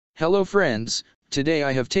Hello friends, today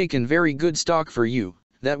I have taken very good stock for you,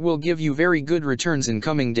 that will give you very good returns in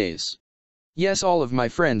coming days. Yes, all of my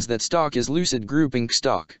friends, that stock is Lucid Group Inc.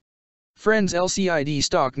 stock. Friends, LCID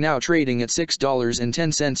stock now trading at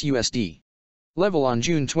 $6.10 USD. Level on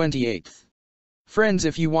June 28th. Friends,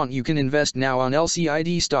 if you want you can invest now on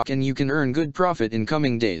LCID stock and you can earn good profit in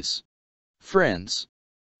coming days. Friends.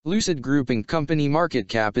 Lucid Group Inc. company market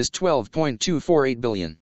cap is 12.248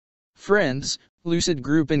 billion. Friends, Lucid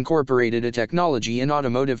Group Incorporated, a technology and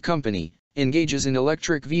automotive company, engages in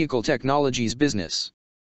electric vehicle technologies business.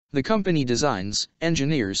 The company designs,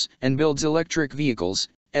 engineers, and builds electric vehicles,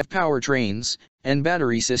 powertrains, and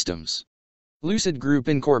battery systems. Lucid Group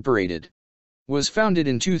Incorporated was founded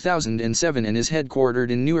in 2007 and is headquartered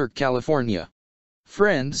in Newark, California.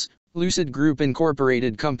 Friends, Lucid Group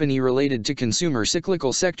Incorporated company related to consumer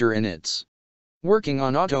cyclical sector and it's working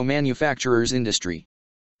on auto manufacturers industry.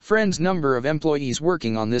 Friends, number of employees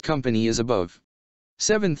working on this company is above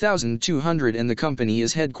 7,200 and the company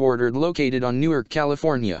is headquartered located on Newark,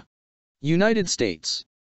 California, United States.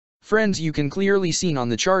 Friends, you can clearly see on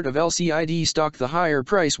the chart of LCID stock the higher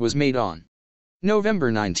price was made on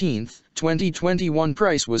November 19, 2021.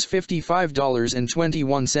 Price was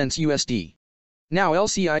 $55.21 USD. Now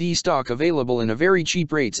LCID stock available in a very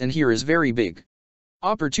cheap rates, and here is very big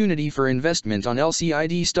opportunity for investment on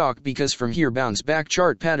LCID stock because from here bounce back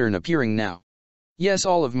chart pattern appearing now. Yes,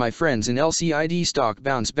 all of my friends, in LCID stock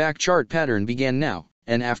bounce back chart pattern began now,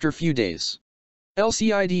 and after few days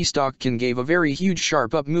LCID stock can give a very huge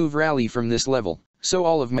sharp up move rally from this level. So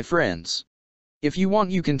all of my friends, if you want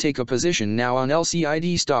you can take a position now on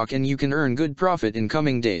LCID stock and you can earn good profit in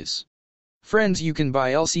coming days. Friends, you can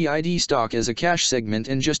buy LCID stock as a cash segment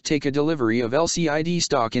and just take a delivery of LCID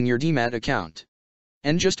stock in your demat account.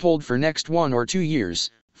 And just hold for next 1 or 2 years.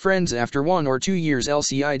 Friends, after 1 or 2 years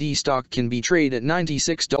LCID stock can be traded at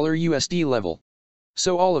 $96 USD level.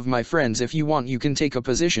 So all of my friends, if you want you can take a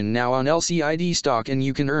position now on LCID stock and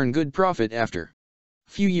you can earn good profit after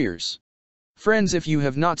few years. Friends, if you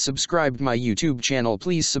have not subscribed my YouTube channel,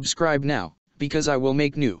 please subscribe now, because I will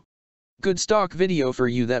make new good stock video for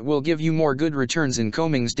you that will give you more good returns in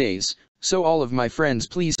coming days. So all of my friends,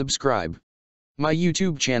 please subscribe my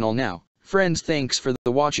YouTube channel now. Friends, thanks for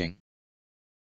the watching.